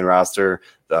NXT main roster,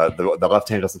 the left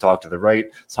hand doesn't talk to the right.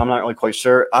 So I'm not really quite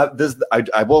sure.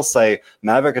 I will say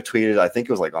Maverick had tweeted, I think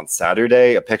it was like on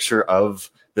Saturday, a picture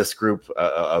of this group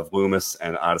of Loomis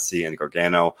and Odyssey and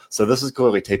Gargano. So this is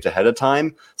clearly taped ahead of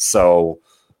time. So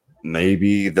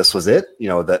maybe this was it,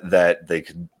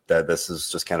 that this is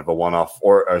just kind of a one-off,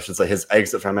 or I should say his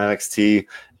exit from NXT,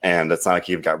 and it's not like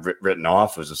he got written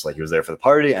off. It was just like he was there for the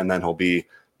party, and then he'll be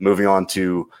moving on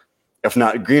to, if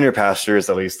not greener pastures,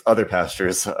 at least other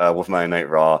pastures with Monday Night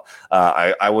Raw.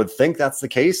 I would think that's the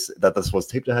case, that this was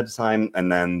taped ahead of time, and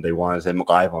then they wanted him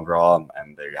live on Raw,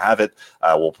 and there you have it.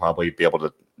 We'll probably be able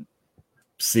to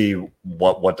see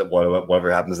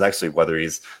whatever happens next week, whether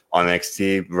he's on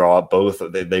NXT, Raw, both.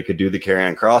 They could do the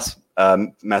Karrion Kross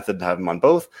method to have him on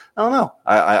both. I don't know.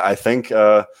 I think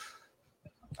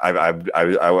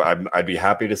I'd be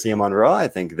happy to see him on Raw. I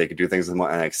think they could do things with him on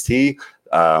NXT.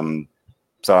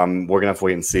 So we're going to have to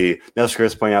wait and see. Nelson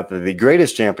Chris pointing out that the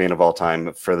greatest champion of all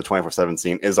time for the 24/7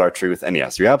 scene is R-Truth. And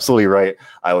yes, you're absolutely right.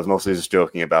 I was mostly just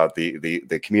joking about the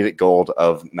comedic gold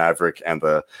of Maverick and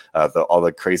the all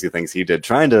the crazy things he did,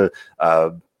 trying to,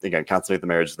 again, consummate the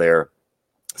marriage there.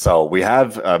 So we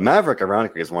have Maverick,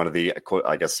 ironically, is one of the,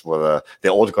 I guess, the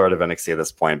old guard of NXT at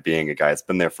this point, being a guy that's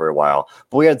been there for a while.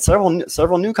 But we had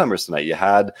several newcomers tonight. You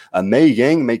had Mei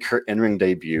Ying make her in-ring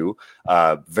debut.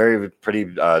 Very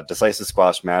pretty decisive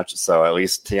squash match. So at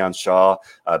least Tian Shaw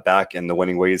back in the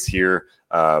winning ways here.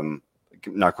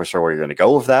 Not quite sure where you're going to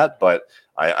go with that, but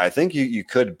I think you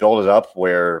could build it up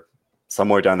where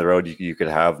somewhere down the road you could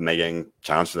have Mei Ying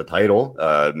challenge for the title.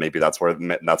 Maybe that's where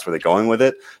they're going with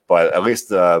it. But at least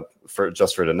for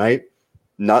tonight,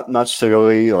 not much to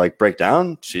really like break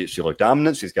down. She looked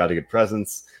dominant. She's got a good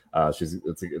presence.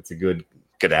 It's a good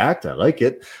good act. I like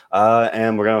it.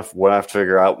 And we'll have to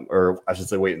figure out, or I should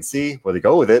say, wait and see where they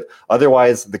go with it.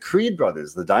 Otherwise, the Creed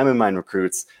brothers, the Diamond Mine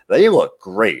recruits, they look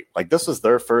great. Like, this was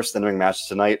their first in-ring match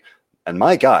tonight. And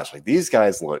my gosh, like, these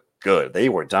guys look good. They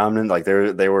were dominant. Like,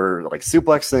 they were like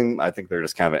suplexing. I think they're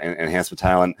just kind of an enhancement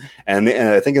talent. And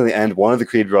I think in the end, one of the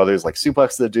Creed brothers like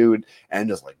suplexed the dude and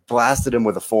just like blasted him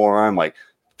with a forearm, like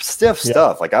stiff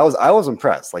stuff. Like, I was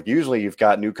impressed. Like, usually you've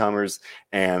got newcomers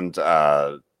and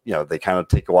they kind of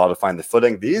take a while to find the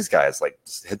footing. These guys like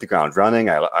just hit the ground running.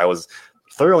 I was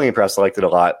thoroughly impressed. I liked it a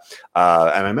lot.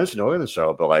 And I mentioned earlier in the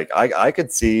show, but like I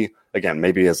could see, again,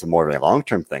 maybe as more of a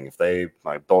long-term thing, if they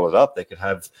might build it up, they could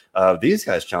have these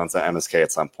guys challenge at MSK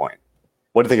at some point.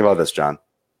 What do you think about this, John?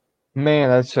 Man,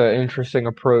 that's an interesting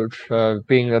approach.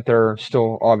 Being that they're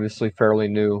still obviously fairly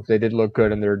new, they did look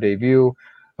good in their debut.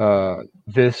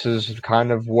 This is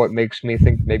kind of what makes me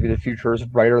think maybe the future is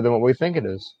brighter than what we think it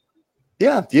is.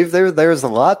 Yeah, there's a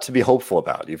lot to be hopeful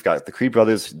about. You've got the Creed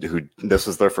brothers, who this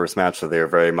was their first match, so they're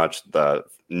very much the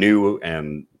new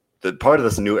and the part of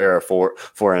this new era for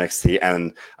NXT.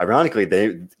 And ironically,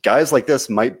 guys like this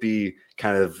might be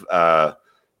kind of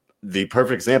the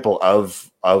perfect example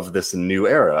of this new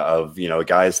era of,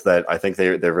 guys that I think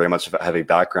they're very much have a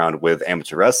background with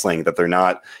amateur wrestling, that they're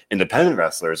not independent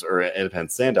wrestlers or independent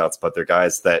standouts, but they're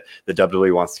guys that the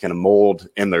WWE wants to kind of mold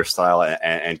in their style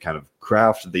and kind of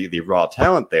craft the raw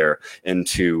talent there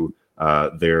into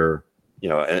their,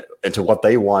 into what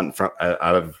they want from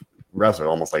out of wrestler,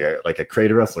 almost like a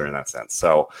creative wrestler in that sense.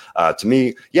 So to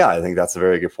me, yeah, I think that's a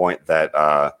very good point that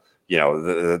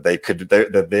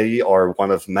they are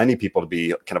one of many people to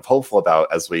be kind of hopeful about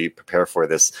as we prepare for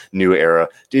this new era.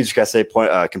 Did you guys say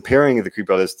comparing the Creed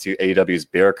brothers to AEW's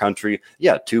Bear Country?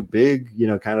 Yeah, two big,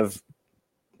 kind of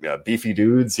beefy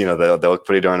dudes. They look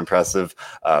pretty darn impressive.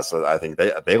 So I think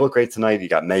they look great tonight. You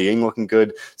got Mei Ying looking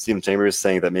good. Stephen Chambers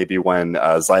saying that maybe when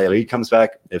Xia Li comes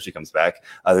back, if she comes back,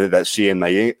 that she and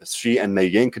Mei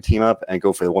Ying could team up and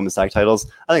go for the women's tag titles.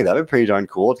 I think that would be pretty darn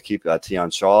cool to keep Tian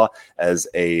Shaw as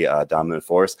a dominant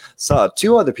force. So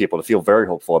two other people to feel very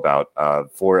hopeful about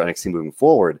for NXT moving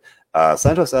forward.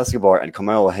 Santos Escobar and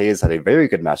Carmelo Hayes had a very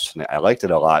good match tonight. I liked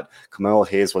it a lot. Carmelo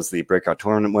Hayes was the breakout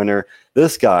tournament winner.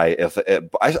 This guy,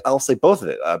 I'll say both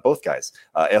guys,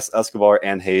 Escobar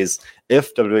and Hayes,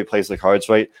 if WWE plays the cards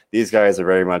right, these guys are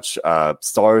very much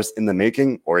stars in the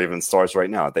making, or even stars right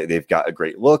now. They've got a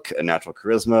great look, a natural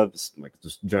charisma,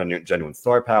 just genuine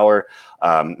star power.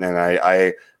 And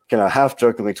I kind of half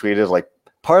jokingly tweeted, like,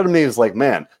 part of me was like,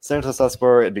 man, Santos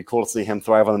Escobar, it'd be cool to see him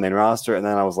thrive on the main roster. And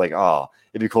then I was like, oh,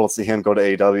 it'd be cool to see him go to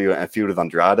AEW and feud with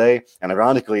Andrade. And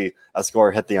ironically,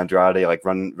 Escobar hit the Andrade, like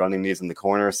running knees in the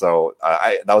corner. So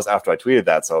that was after I tweeted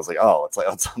that. So I was like, oh,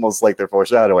 it's almost like they're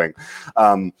foreshadowing.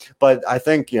 But I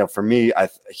think, for me,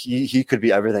 he could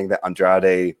be everything that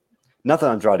Andrade, not that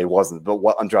Andrade wasn't, but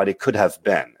what Andrade could have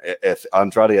been. If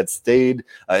Andrade had stayed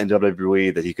in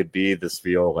WWE, that he could be this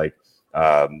real, like,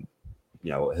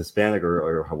 Hispanic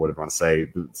or whatever you want to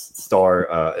say, star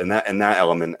in that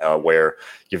element where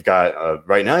you've got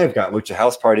right now you've got Lucha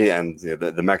House Party and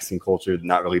the Mexican culture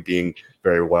not really being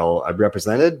very well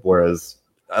represented, whereas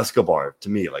Escobar, to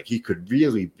me, like, he could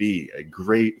really be a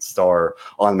great star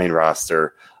on the main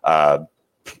roster.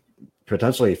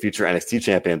 Potentially a future NXT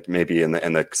champion, maybe in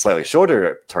the slightly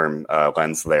shorter term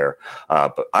lens there.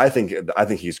 But I think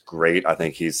he's great. I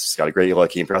think he's got a great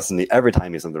look. He impresses me every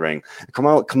time he's in the ring.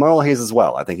 Carmelo Hayes as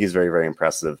well. I think he's very, very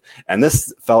impressive. And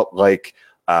this felt like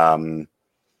maybe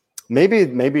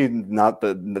not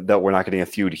that we're not getting a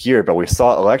feud here, but we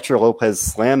saw Elektra Lopez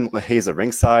slam Hayes at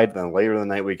ringside. Then later in the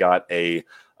night, we got a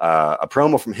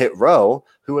promo from Hit Row,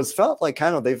 who has felt like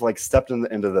kind of they've like stepped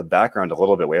into the background a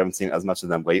little bit. We haven't seen as much of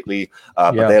them lately,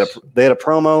 but they had a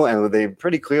promo, and they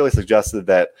pretty clearly suggested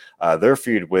that their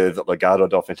feud with Legado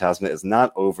del Fantasma is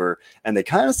not over, and they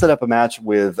kind of set up a match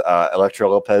with Elektra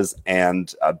Lopez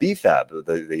and B-Fab,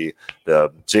 the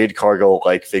Jade Cargill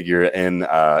like figure in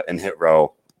Hit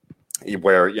Row.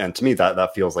 Where, and to me,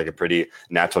 that feels like a pretty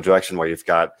natural direction where you've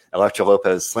got Elektra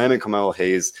Lopez slamming Carmelo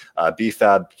Hayes.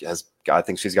 B-Fab I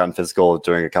think she's gotten physical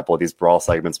during a couple of these brawl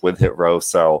segments with Hit Row.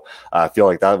 So I feel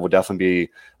like that would definitely be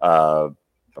a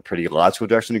pretty logical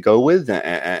direction to go with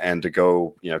and to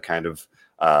go, kind of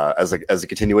as a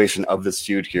continuation of this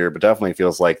feud here. But definitely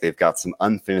feels like they've got some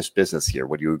unfinished business here.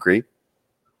 Would you agree?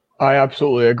 I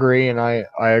absolutely agree, and I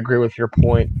agree with your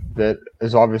point that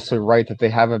is obviously right, that they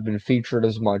haven't been featured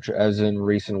as much as in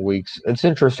recent weeks. It's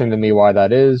interesting to me why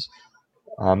that is.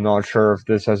 I'm not sure if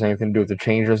this has anything to do with the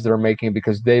changes they're making,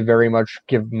 because they very much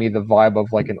give me the vibe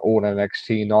of like an old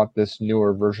NXT, not this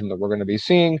newer version that we're going to be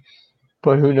seeing.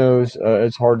 But who knows?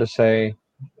 It's hard to say.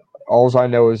 all I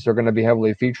know is they're going to be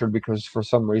heavily featured because for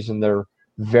some reason they're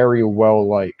very well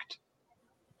liked.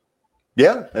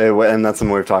 Yeah, and that's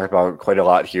something we've talked about quite a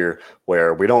lot here,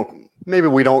 where we don't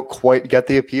quite get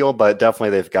the appeal, but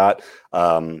definitely they've got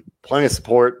plenty of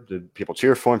support. People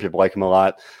cheer for him. People like him a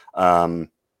lot.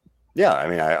 Yeah, I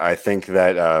mean, I think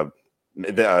that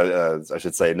I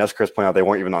should say, Nest Chris pointed out they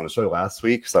weren't even on the show last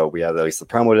week, so we had at least the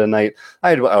promo tonight.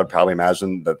 I would probably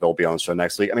imagine that they'll be on the show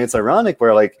next week. I mean, it's ironic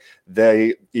where like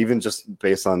they, even just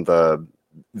based on the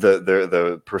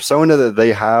persona that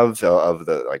they have of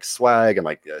the like swag and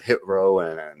like Hit Row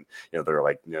and they're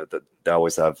like they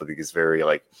always have these very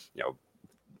like I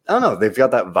don't know, they've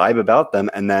got that vibe about them,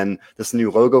 and then this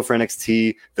new logo for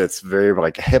NXT that's very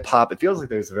like hip hop. It feels like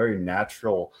there's a very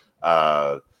natural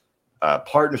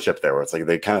partnership there, where it's like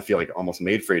they kind of feel like almost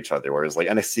made for each other. Whereas like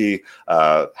NXT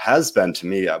has been, to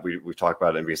me, we've talked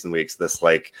about it in recent weeks, this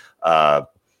like not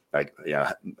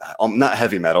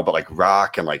heavy metal, but like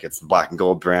rock, and like it's the black and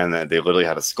gold brand, and they literally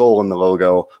had a skull in the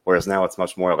logo. Whereas now it's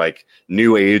much more like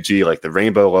new agey, like the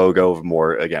rainbow logo,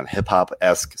 more again hip hop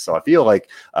esque. So I feel like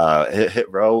Hit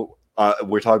Row.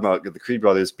 We're talking about the Creed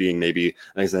brothers being maybe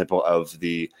an example of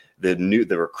the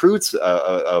recruits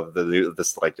of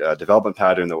this development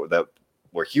pattern that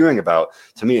we're hearing about.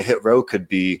 To me, Hit Row could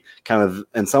be kind of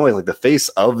in some ways like the face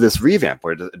of this revamp,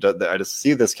 where I just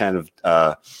see this kind of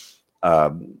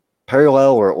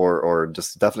parallel or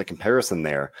just definite comparison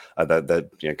there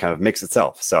that kind of makes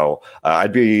itself. So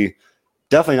I'd be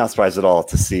definitely not surprised at all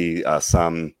to see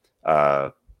some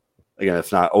again,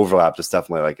 if not overlap, just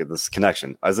definitely like this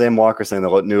connection. Isaiah Walker saying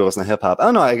the new listen to hip hop. I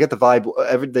don't know. I get the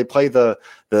vibe. They play the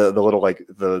little like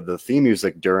the theme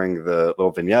music during the little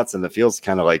vignettes, and it feels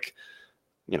kind of like,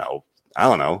 I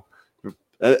don't know.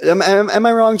 Am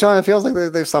I wrong, John? It feels like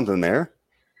there's something there.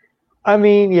 I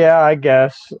mean, yeah, I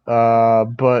guess,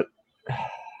 but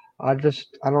I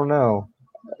don't know.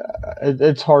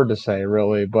 It's hard to say,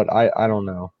 really, but I don't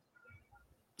know.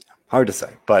 Hard to say,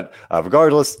 but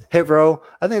regardless, Hit Row,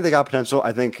 I think they got potential.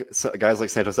 I think guys like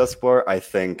Santos Escobar, I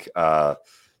think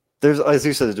there's, as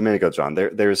you said, Domenico, John,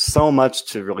 there's so much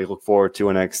to really look forward to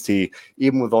in NXT,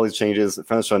 even with all these changes.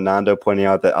 Friend of the show, Nando, pointing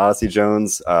out that Odyssey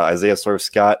Jones, Isaiah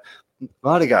Scott, a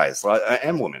lot of guys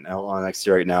and women on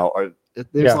NXT right now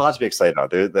there's a lot to be excited about.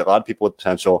 There are a lot of people with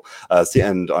potential.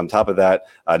 And on top of that,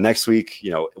 next week,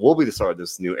 it will be the start of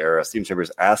this new era. Steven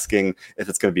Chambers asking if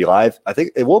it's going to be live. I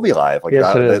think it will be live. Like,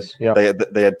 yes, it is. Yeah.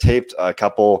 They had taped a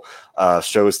couple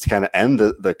shows to kind of end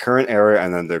the current era,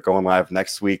 and then they're going live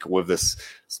next week with this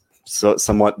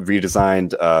somewhat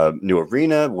redesigned new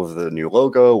arena with the new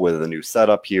logo, with the new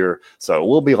setup here. So it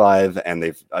will be live, and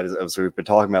as we've been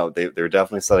talking about, they're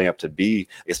definitely setting up to be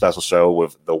a special show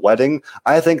with the wedding.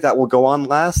 I think that will go on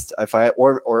last,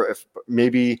 if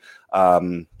maybe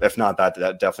if not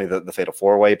that definitely the Fatal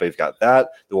 4-Way, but you've got that,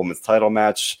 the women's title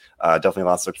match, definitely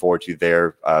lots to look forward to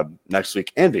there next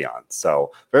week and beyond.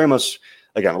 So very much,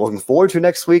 again, looking forward to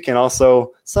next week, and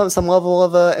also some level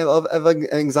of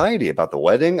anxiety about the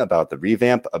wedding, about the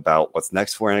revamp, about what's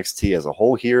next for NXT as a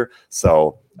whole here.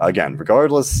 So again,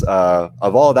 regardless of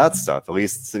all that stuff, at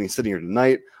least sitting here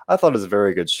tonight, I thought it was a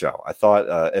very good show. I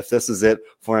thought if this is it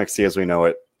for NXT as we know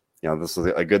it, this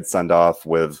was a good send off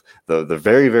with the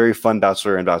very, very fun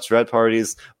Bachelor and Bachelorette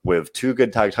parties, with two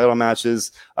good tag title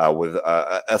matches, with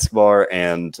Escobar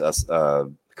and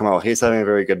Kamala Hayes having a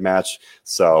very good match.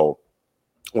 So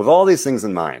with all these things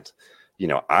in mind,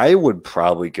 I would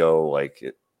probably go like,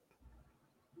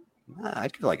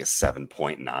 I'd go like a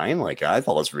 7.9. Like, I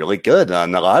thought it was really good.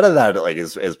 And a lot of that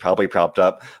is probably propped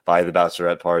up by the Bachelor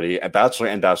and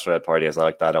Bachelorette party, as I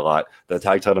like that a lot. The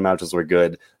tag title matches were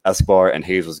good. Escobar and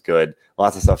Hayes was good.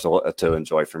 Lots of stuff to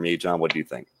enjoy for me. John, what do you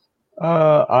think?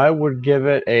 I would give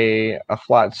it a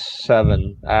flat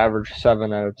 7, average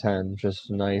 7 out of 10. Just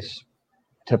a nice,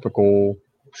 typical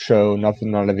show,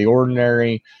 nothing out of the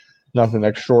ordinary, nothing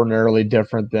extraordinarily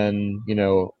different than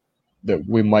that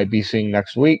we might be seeing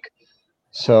next week.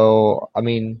 So I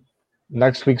mean,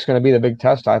 next week's going to be the big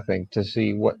test, I think, to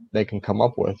see what they can come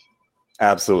up with.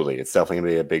 Absolutely, it's definitely going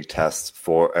to be a big test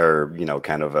for, or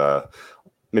kind of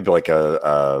maybe like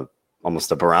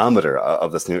almost a barometer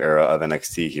of this new era of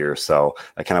NXT here. So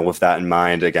kind of with that in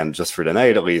mind, again, just for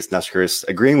tonight at least, Neshkurs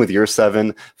agreeing with your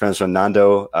 7, friends from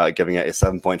Nando giving it a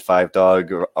 7.5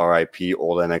 dog, RIP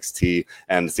old NXT,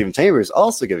 and Steven Chambers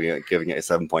also giving it a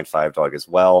 7.5 dog as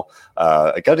well.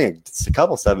 Getting a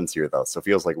couple 7s here though, so it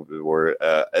feels like we're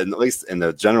at least in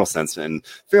the general sense in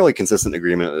fairly consistent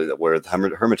agreement, where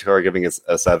Hermit giving it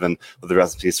a 7 with the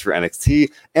recipes for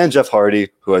NXT, and Jeff Hardy,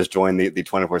 who has joined the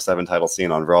 24/7 title scene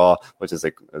on Raw, which is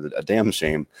a damn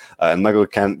shame. And Michael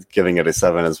Kent giving it a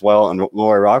 7 as well, and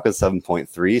Lori Rock is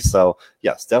 7.3. So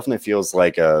yes, definitely feels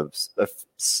like a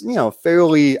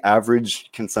fairly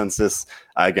average consensus.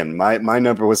 Again, my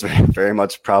number was very, very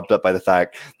much propped up by the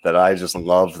fact that I just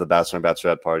love the Bachelor and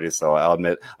Bachelorette party. So I'll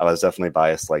admit I was definitely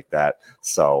biased like that.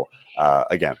 So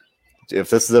again, if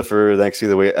this is it for the NXT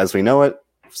the way as we know it,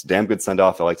 it's a damn good send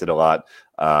off. I liked it a lot.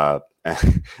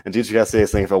 And DJ Cassidy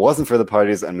is saying if it wasn't for the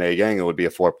parties and Mae Young, it would be a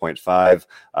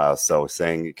 4.5. So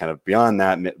saying kind of beyond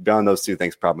that, beyond those two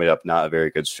things, probably up not a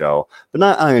very good show, but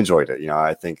I enjoyed it.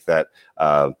 I think that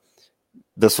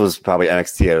this was probably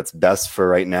NXT at its best for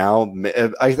right now.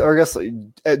 I guess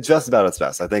just about its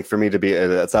best. I think for me to be at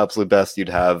its absolute best, you'd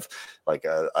have like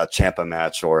a Ciampa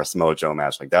match or a Samoa Joe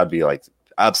match. Like that'd be like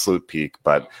absolute peak.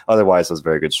 But otherwise, it was a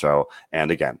very good show.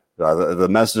 And again, the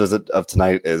message of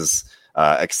tonight is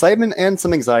excitement and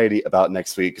some anxiety about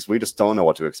next week because we just don't know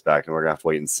what to expect and we're gonna have to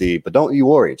wait and see. But don't you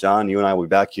worry, John. You and I will be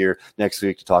back here next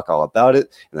week to talk all about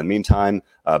it. In the meantime,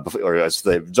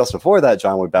 just before that,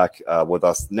 John will be back with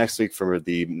us next week for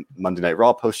the Monday Night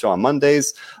Raw post show on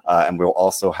Mondays, and we'll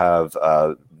also have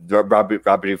Robbie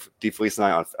DeFelice and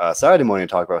I on Saturday morning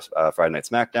to talk about Friday Night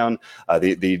SmackDown.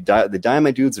 The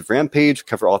Dynamite Dudes of Rampage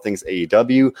cover all things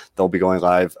AEW. They'll be going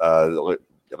live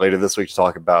later this week to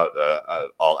talk about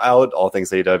All Out, all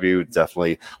things AEW.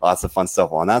 Definitely lots of fun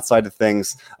stuff on that side of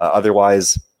things.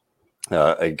 Otherwise,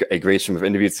 a great stream of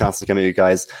interviews constantly coming to you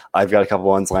guys. I've got a couple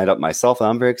ones lined up myself that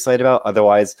I'm very excited about.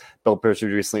 Otherwise, Bill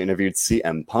Pritchard recently interviewed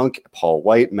CM Punk, Paul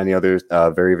White, many other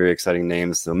very, very exciting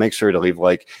names. So make sure to leave a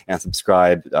like and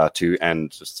subscribe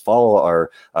and just follow our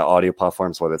audio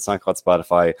platforms, whether it's SoundCloud,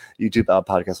 Spotify, YouTube,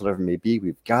 Apple Podcasts, whatever it may be.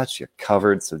 We've got you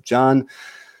covered. So, John,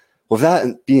 with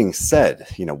that being said,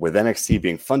 with NXT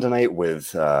being fun tonight,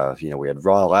 with we had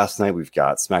Raw last night, we've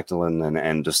got SmackDown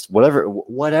and just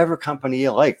whatever company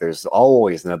you like. There's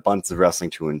always an abundance of wrestling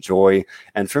to enjoy.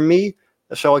 And for me,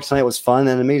 the show like tonight was fun,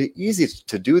 and it made it easy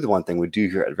to do the one thing we do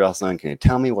here at Wrestling. Can you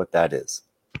tell me what that is?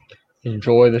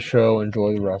 Enjoy the show,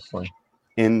 enjoy the wrestling.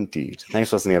 Indeed.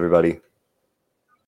 Thanks for listening, everybody.